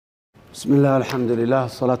Bismillah, alhamdulillah,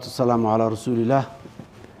 salatu salamu ala rasulillah.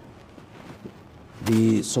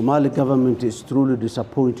 The Somali government is truly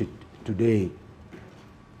disappointed today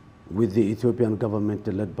with the Ethiopian government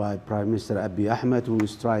led by Prime Minister Abiy Ahmed, who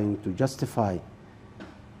is trying to justify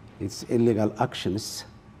its illegal actions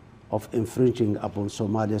of infringing upon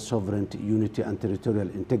Somalia's sovereignty, unity, and territorial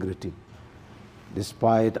integrity,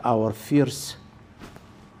 despite our fierce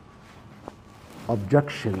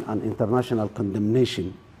objection and international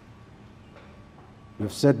condemnation.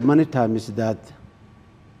 We've said many times that,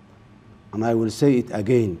 and I will say it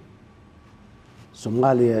again,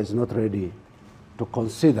 Somalia is not ready to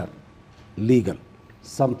consider legal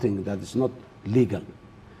something that is not legal.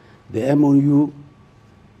 The MOU,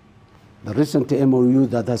 the recent MOU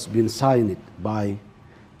that has been signed by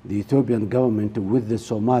the Ethiopian government with the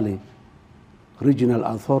Somali Regional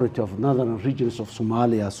Authority of Northern Regions of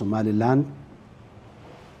Somalia, Somaliland,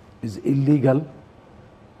 is illegal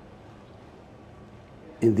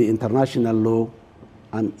in the international law,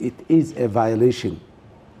 and it is a violation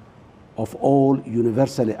of all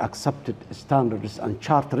universally accepted standards and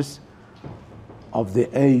charters of the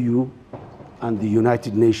AU and the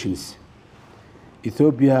United Nations.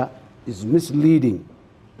 Ethiopia is misleading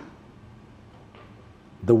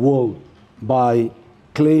the world by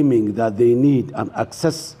claiming that they need an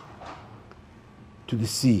access to the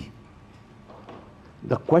sea.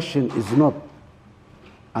 The question is not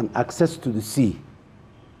an access to the sea.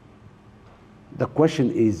 The question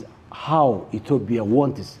is how Ethiopia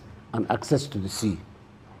wants an access to the sea.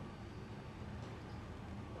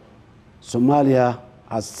 Somalia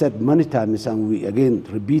has said many times, and we again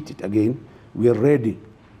repeat it again, we are ready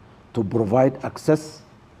to provide access,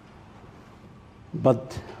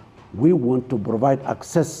 but we want to provide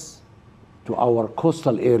access to our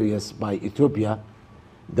coastal areas by Ethiopia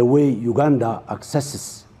the way Uganda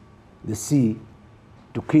accesses the sea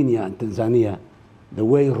to Kenya and Tanzania, the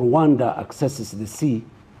way Rwanda accesses the sea,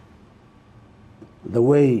 the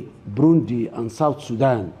way Burundi and South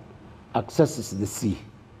Sudan accesses the sea,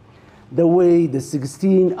 the way the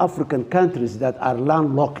 16 African countries that are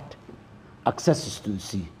landlocked accesses to the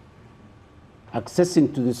sea.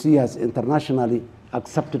 Accessing to the sea has internationally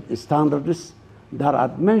accepted standards that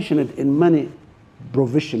are mentioned in many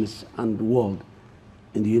provisions and the world,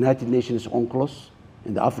 in the United Nations UNCLOS,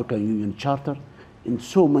 in the African Union Charter, in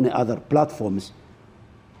so many other platforms.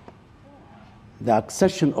 The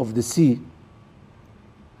accession of the sea,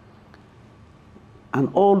 and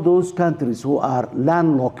all those countries who are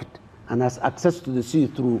landlocked and has access to the sea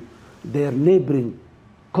through their neighboring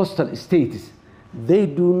coastal states, they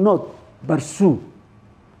do not pursue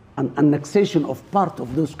an annexation of part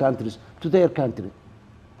of those countries to their country.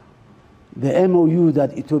 The MOU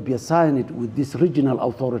that Ethiopia signed with this regional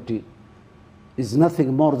authority is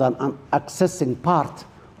nothing more than an accessing part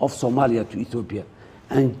of Somalia to Ethiopia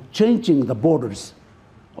and changing the borders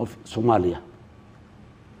of Somalia.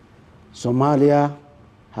 Somalia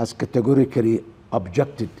has categorically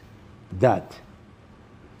objected that.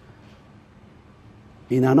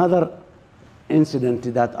 In another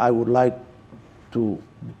incident that I would like to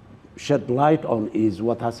shed light on is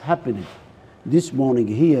what has happened this morning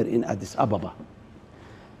here in Addis Ababa.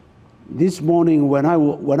 This morning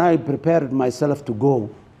when I prepared myself to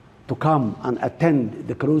come and attend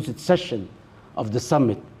the closed session of the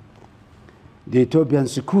summit, the Ethiopian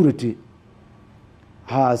security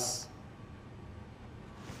has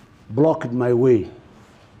blocked my way.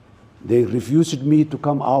 They refused me to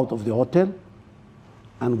come out of the hotel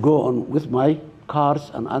and go on with my cars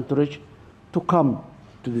and entourage to come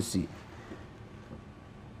to the sea.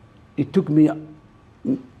 It took me a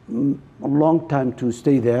long time to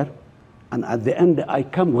stay there, and at the end I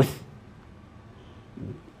come with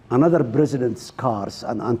another president's cars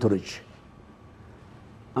and entourage.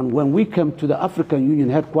 And when we came to the African Union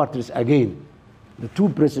headquarters again, the two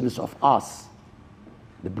presidents of us,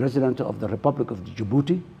 the president of the Republic of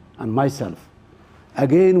Djibouti and myself,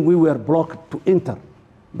 again we were blocked to enter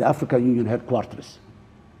the African Union headquarters.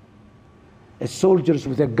 Soldiers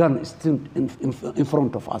with a gun stood in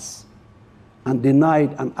front of us and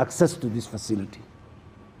denied an access to this facility.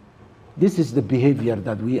 This is the behavior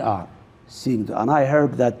that we are seeing. And I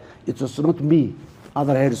heard that it was not me,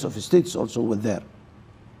 other heads of states also were there,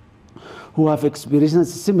 who have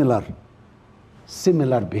experienced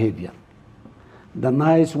similar behavior. The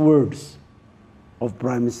nice words of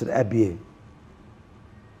Prime Minister Abiy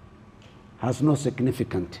has no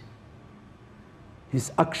significance.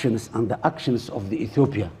 His actions and the actions of the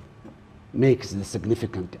Ethiopia makes the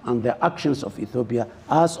significant. And the actions of Ethiopia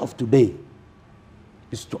as of today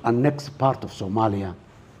is to annex part of Somalia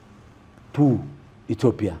to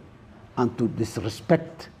Ethiopia and to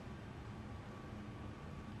disrespect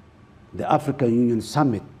the African Union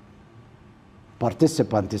Summit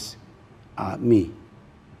participants are me.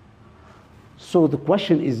 So the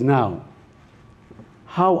question is now,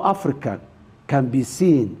 how Africa can be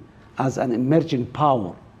seen as an emerging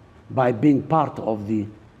power by being part of the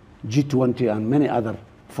G20 and many other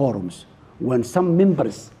forums when some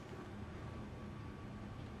members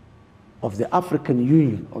of the African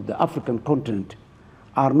Union, of the African continent,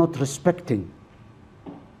 are not respecting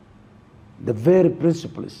the very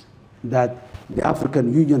principles that the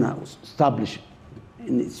African Union has established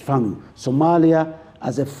in its founding. Somalia,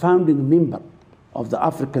 as a founding member of the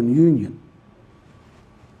African Union,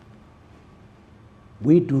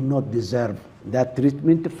 we do not deserve that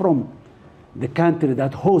treatment from the country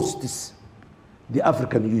that hosts the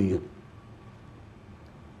African Union.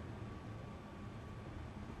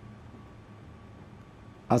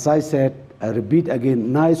 As I said, I repeat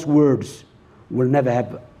again, nice words will never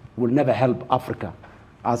help Africa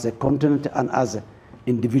as a continent and as an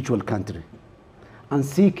individual country. And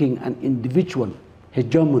seeking an individual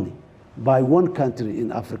hegemony by one country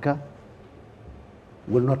in Africa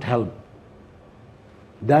will not help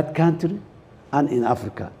that country and in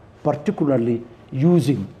Africa, particularly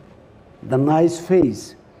using the nice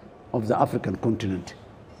face of the African continent.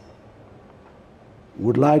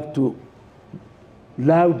 Would like to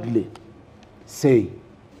loudly say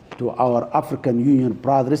to our African Union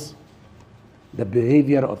brothers, the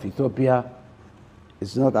behavior of Ethiopia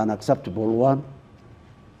is not an acceptable one,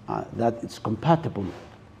 that it's compatible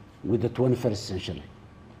with the 21st century.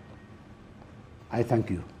 I thank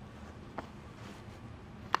you.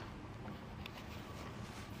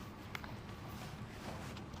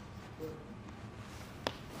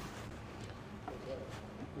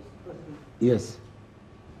 Yes.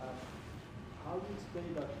 How do you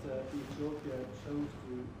explain that Ethiopia chose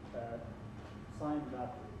to sign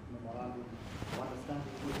that memorandum of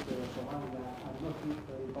understanding with Somalia and not with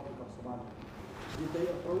the Republic of Somalia? Did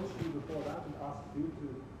they approach you before that and ask you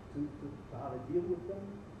to have a deal with them?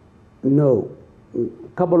 No.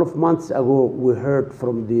 A couple of months ago, we heard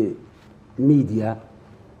from the media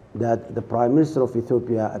that the Prime Minister of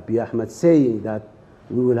Ethiopia, Abiy Ahmed, saying that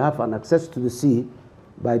we will have an access to the sea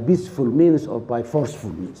by peaceful means or by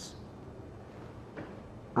forceful means.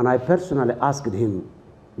 And I personally asked him,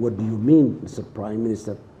 what do you mean, Mr. Prime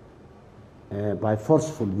Minister, by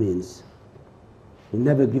forceful means? He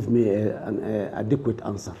never gave me an adequate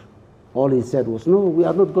answer. All he said was, no, we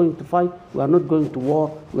are not going to fight, we are not going to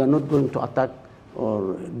war, we are not going to attack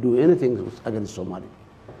or do anything against Somalia.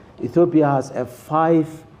 Ethiopia has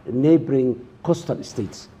 5 neighboring coastal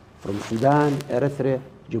states from Sudan, Eritrea,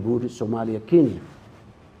 Djibouti, Somalia, Kenya.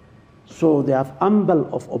 So they have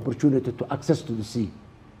ample of opportunity to access to the sea.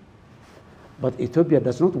 But Ethiopia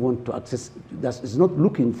does not want to access, is not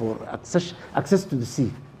looking for access to the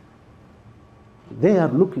sea. They are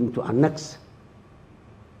looking to annex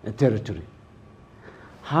a territory.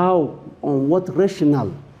 How, on what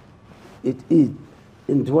rationale it is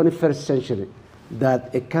in the 21st century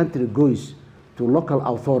that a country goes to local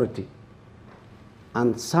authority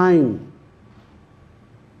and sign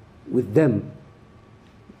with them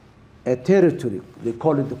a territory, they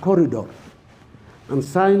call it the corridor, and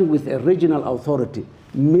sign with a regional authority,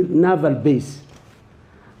 naval base,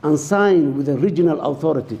 and sign with a regional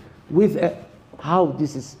authority with how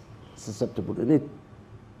this is susceptible in it.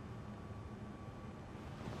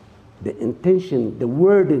 The intention, the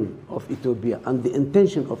wording of Ethiopia and the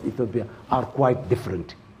intention of Ethiopia are quite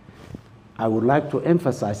different. I would like to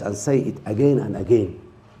emphasize and say it again and again.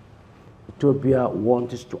 Ethiopia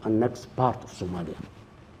wants to annex part of Somalia.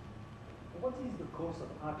 What is the course of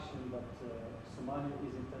action that Somalia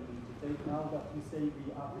is intending to take now that you say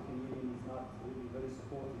the African Union is not really very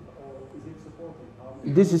supportive, or is it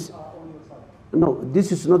supportive? This is, are on your side? no,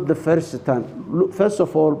 this is not the first time. Look, first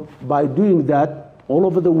of all, by doing that, all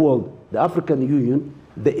over the world, the African Union,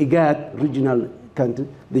 the IGAD regional country,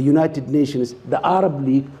 the United Nations, the Arab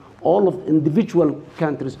League, all of individual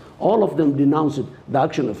countries, all of them denounced the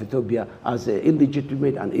action of Ethiopia as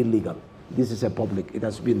illegitimate and illegal. This is a public, it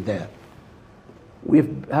has been there.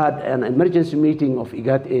 We've had an emergency meeting of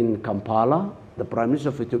IGAD in Kampala. The Prime Minister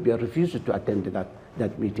of Ethiopia refused to attend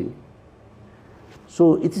that meeting.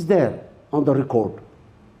 So it is there on the record.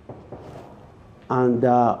 And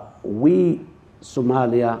we,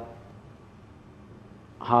 Somalia,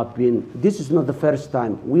 have been, this is not the first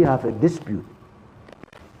time we have a dispute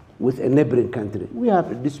with a neighboring country. We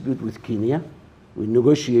have a dispute with Kenya. We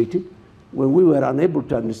negotiated. When we were unable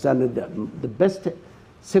to understand the best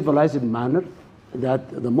civilized manner that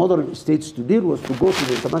the modern states to deal was to go to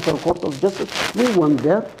the International Court of Justice. We went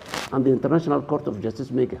there, and the International Court of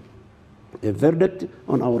Justice made a verdict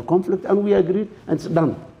on our conflict, and we agreed, and it's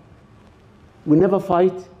done. We never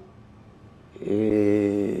fight.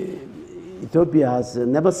 Ethiopia has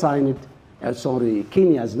never signed it.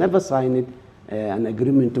 Kenya has never signed an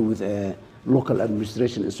agreement with a local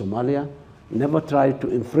administration in Somalia. Never tried to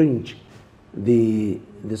infringe the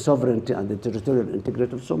sovereignty and the territorial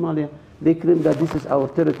integrity of Somalia. They claim that this is our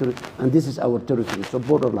territory and this is our territory, so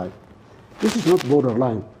borderline. This is not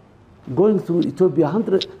borderline. Going through Ethiopia,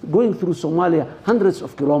 going through Somalia, hundreds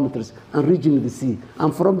of kilometers and reaching the sea,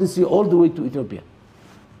 and from the sea all the way to Ethiopia.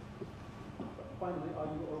 Finally, are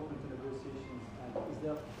you open to negotiations, and is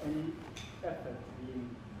there any effort being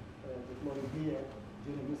deployed here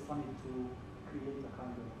during this summit to create a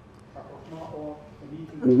kind of or a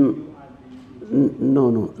meeting between you and the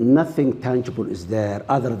No, nothing tangible is there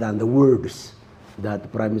other than the words that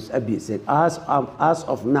Prime Minister Abiy said. As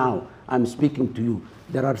of now, I'm speaking to you,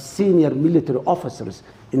 there are senior military officers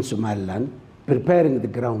in Somaliland preparing the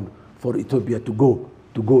ground for Ethiopia to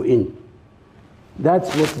go in.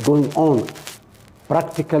 That's what's going on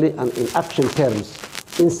practically and in action terms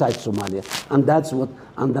inside Somalia. And that's what,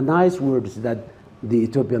 and the nice words that the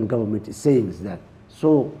Ethiopian government is saying is that.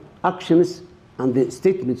 So actions and the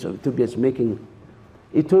statements of Ethiopia is making,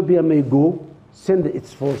 Ethiopia may go, send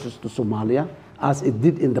its forces to Somalia, as it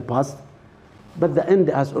did in the past, but the end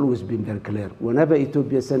has always been very clear. Whenever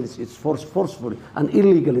Ethiopia sends its force forcefully and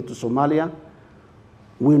illegally to Somalia,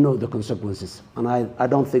 we know the consequences. And I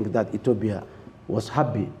don't think that Ethiopia was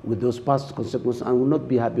happy with those past consequences and will not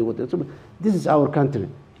be happy with it. This is our country.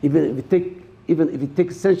 Even if it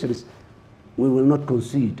takes centuries, we will not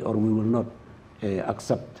concede or we will not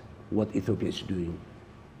accept what Ethiopia is doing.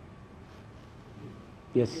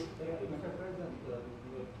 Yes? Mr. President,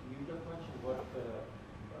 you just mentioned what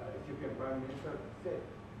Ethiopian Prime Minister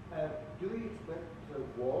said. Do you expect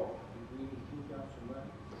a war between Ethiopia and Somalia?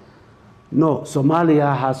 No,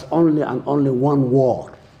 Somalia has only and only one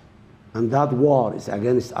war, and that war is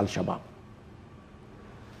against Al-Shabaab.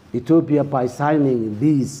 Ethiopia, by signing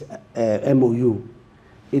these MOU,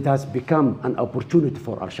 it has become an opportunity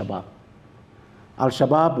for Al-Shabaab.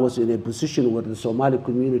 Al-Shabaab was in a position where the Somali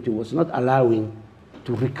community was not allowing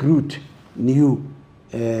to recruit new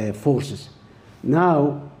forces.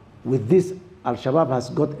 Now, with this, Al-Shabaab has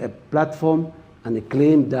got a platform and a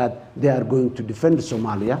claim that they are going to defend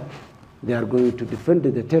Somalia. They are going to defend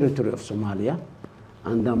the territory of Somalia.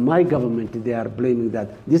 And my government, they are blaming that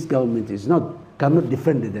this government cannot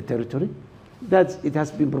defend the territory. It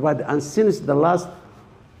has been provided. And since the last,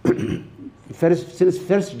 since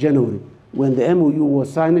 1st January, when the MOU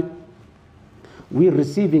was signed, we're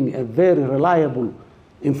receiving a very reliable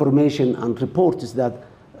information and reports that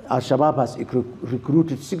Al-Shabaab has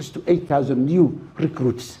recruited 6,000 to 8,000 new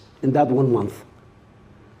recruits in that 1 month.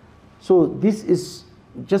 So this is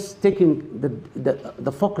just taking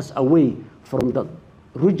the focus away from the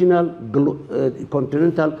regional,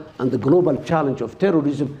 continental, and the global challenge of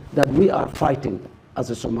terrorism that we are fighting as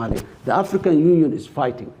a Somalia. The African Union is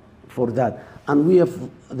fighting for that. And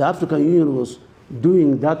the African Union was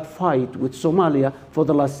doing that fight with Somalia for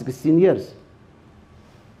the last 16 years.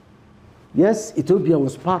 Yes, Ethiopia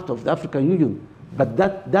was part of the African Union, but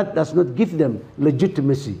that does not give them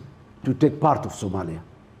legitimacy to take part of Somalia.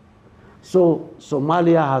 So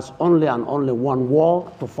Somalia has only and only one war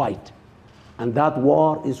to fight, and that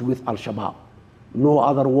war is with Al-Shabaab. No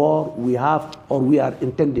other war we have or we are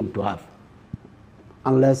intending to have,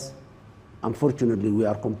 unless, unfortunately, we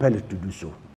are compelled to do so.